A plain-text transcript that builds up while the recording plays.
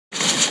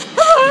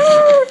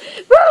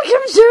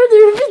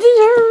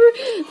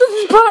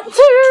part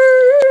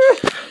 2!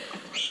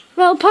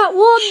 Well, part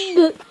 1,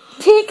 but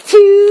take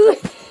 2.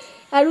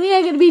 And we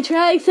are going to be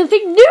trying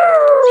something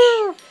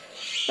new!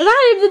 And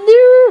I am the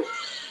new...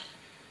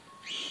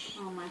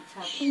 Oh my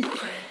God.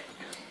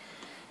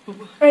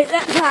 Right,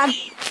 that's hard.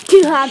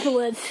 Too hard for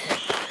words.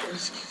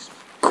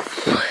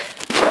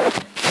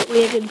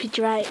 We are going to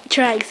be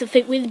trying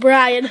something with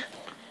Brian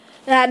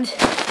and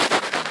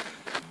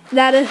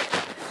Nana. He's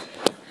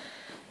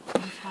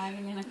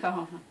hiding in a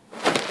corner.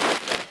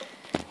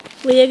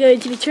 We are going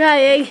to be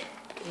trying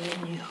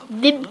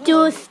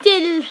Nimto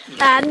Still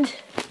and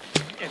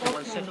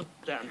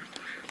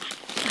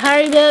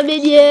Haribo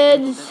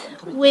Minions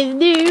with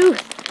new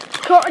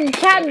cotton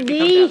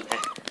candy,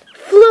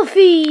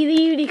 Fluffy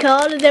the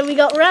unicorn, and then we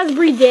got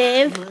Raspberry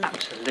Dave,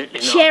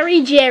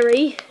 Cherry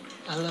Jerry,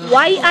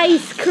 white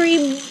ice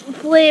cream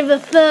flavour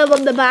firm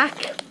on the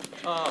back,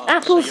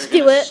 Apple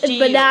Stuart and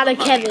Banana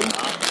Kevin.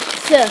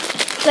 So,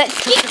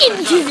 let's get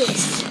into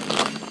this.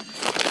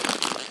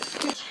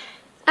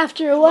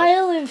 After a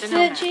while of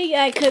searching,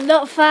 I could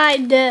not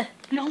find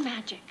no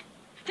magic.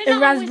 a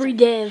Raspberry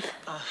Dave.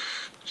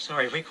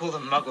 Sorry, we call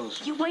them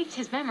muggles. You wiped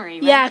his memory,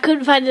 right? Yeah, I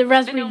couldn't find a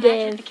Raspberry no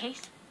Dave. the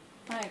case?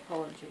 My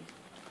apologies.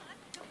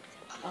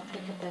 I'll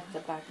pick up that the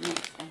back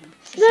next time.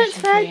 No, it's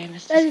fine.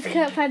 I just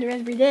can't find a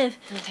Raspberry Dave.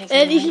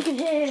 And if you can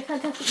hear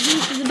fantastic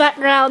music in the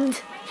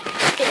background,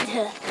 it's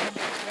her.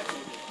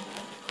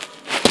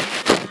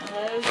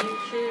 Hello,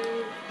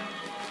 YouTube.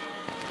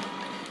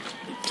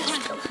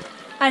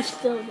 I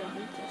still don't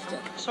need to.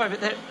 Sorry,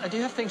 but I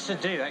do have things to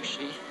do,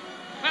 actually.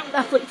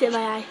 I flicked it in my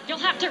eye. You'll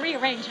have to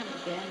rearrange them.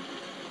 Again.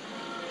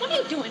 What are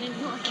you doing in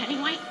New York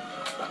anyway?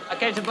 I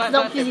came to buy a It's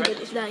not birthday fizzy, present.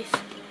 but it's nice.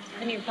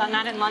 And you've done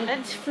that in London?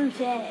 It's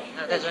fruity.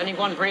 No, there's only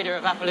one breeder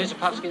of Appaloosa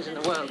pumpkins in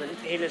the world, and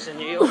he lives in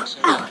New York. So.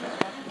 I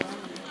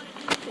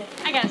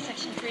got a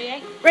section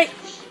 3A. Right,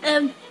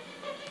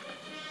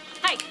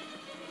 Hey,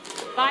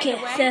 by Okay,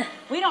 the way, so-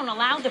 we don't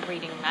allow the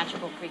breeding of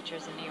magical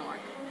creatures in New York.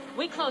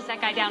 We closed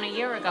that guy down a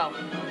year ago.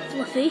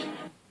 Fluffy.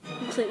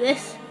 Looks like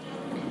this.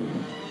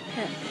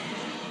 Yeah.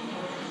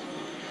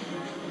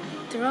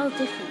 They're all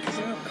different because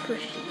they're all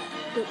crushed in that.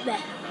 But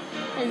there.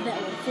 There's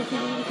that one. Fluffy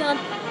the unicorn.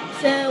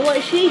 So, what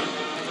is she?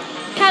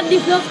 Candy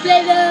Fluff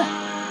Flavour.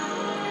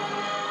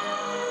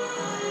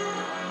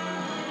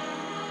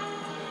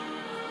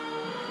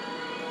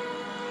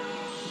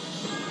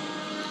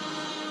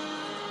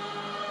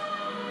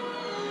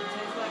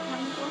 Tastes like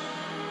honeycomb.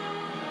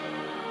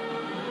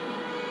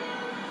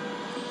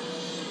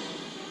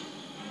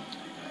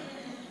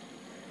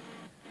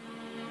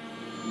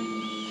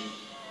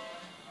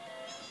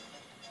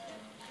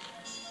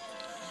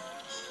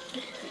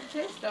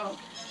 Taste dog.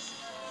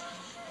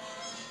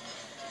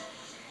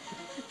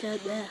 I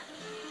don't know.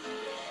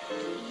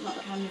 Not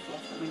candy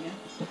floss, I mean, yeah.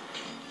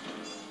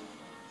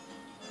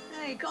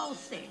 Hey,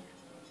 Goldstein.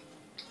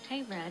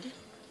 Hey, Red.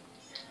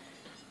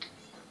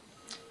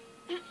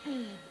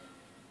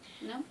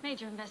 No?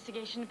 Major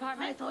investigation I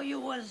department. thought you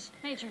was...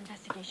 Major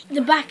investigation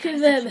The back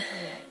of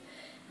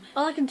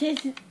all I can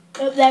taste is,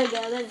 oh, there we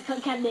go, there's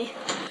cotton candy.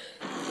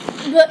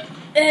 But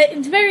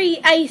it's very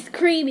ice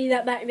creamy,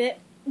 that back bit.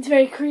 It's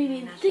very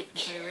creamy and thick.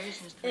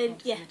 And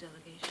yeah.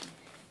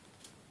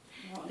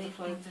 What other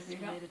flavours have you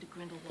got?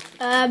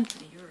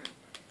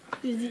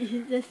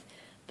 Who's this?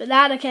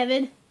 Banana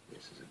Kevin.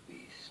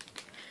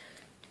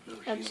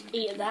 I'm just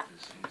eating that.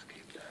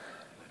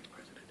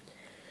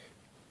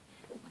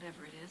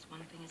 Whatever it is, one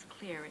thing is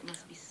clear, it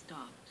must be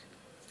stopped.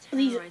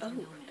 These are,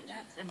 Terrorizing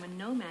nomads, and when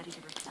nomads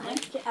are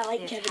replaced, I like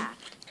they Kevin. attack.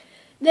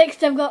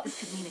 Next I've got This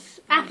could mean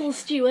explosion. Apple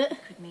Stuart.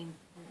 Could mean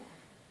war.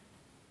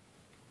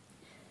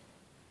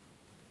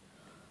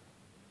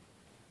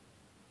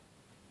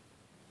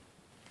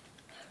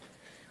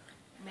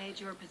 Made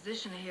your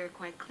position here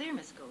quite clear,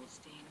 Miss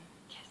Goldstein.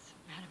 Yes,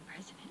 Madam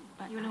President,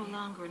 but You're no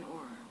longer an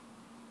aura.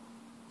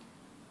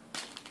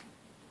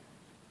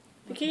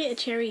 We can get a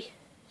cherry.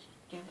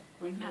 Give it.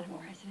 Bring it Madam home.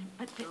 President,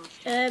 but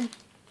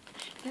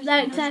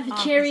Now it's time for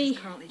Cherry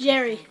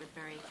Jerry. With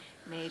very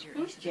major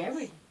Who's incidents.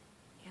 Jerry?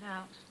 Get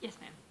out. yes,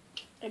 ma'am.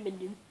 I've been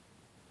doing.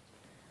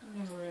 I've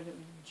never heard of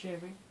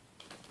Jerry.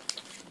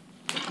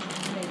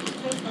 Maybe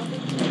taste of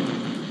it.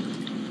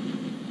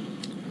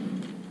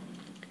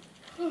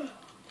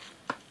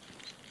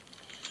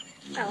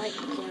 I like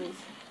the cherries.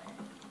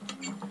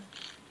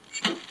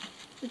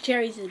 The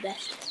cherries are the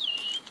best.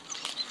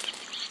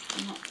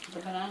 Not the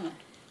banana.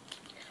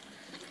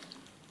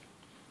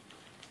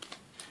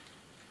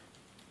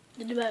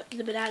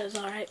 The banana's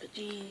alright, but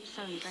geez,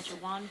 So you got your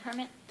wand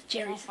permit? the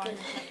cherries How are far good. is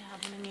it to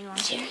have them in New York?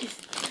 The cherries.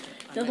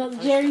 I Don't made want the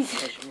post cherries.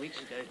 application weeks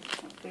ago.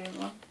 Not the other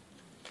one.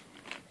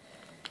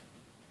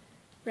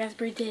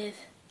 Raspberry Dave.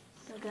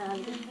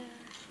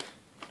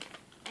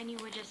 And you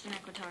were just an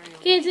equatorial.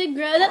 Kids and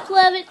grown-ups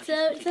love it, so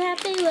it's a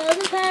happy world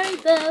of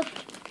Haribo.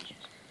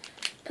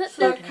 Put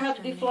So the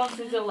candy floss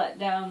is a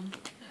letdown.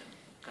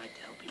 Guide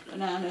to help people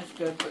Banana's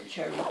good, but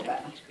cherry's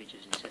better. these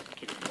creatures and set the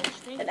kids.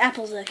 and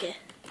apples okay.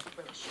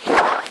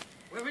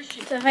 Where is she?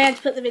 So if I had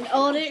to put them in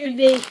order, it would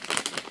be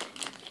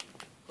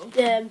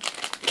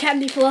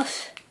candy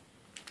floss,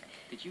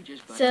 Did you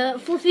just So,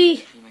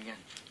 Fluffy,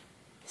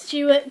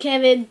 Stuart,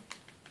 Kevin,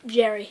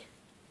 Jerry.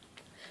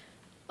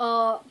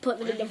 Or put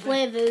them in the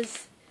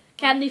flavours: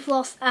 candy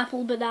floss,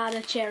 apple,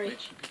 banana, cherry.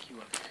 Where'd she pick you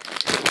up?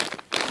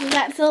 And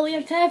that's all we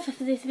have time for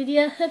this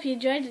video. Hope you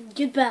enjoyed and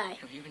goodbye.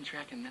 Have you been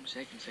tracking them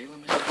safe and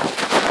Salem?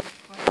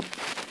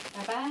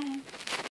 Bye-bye.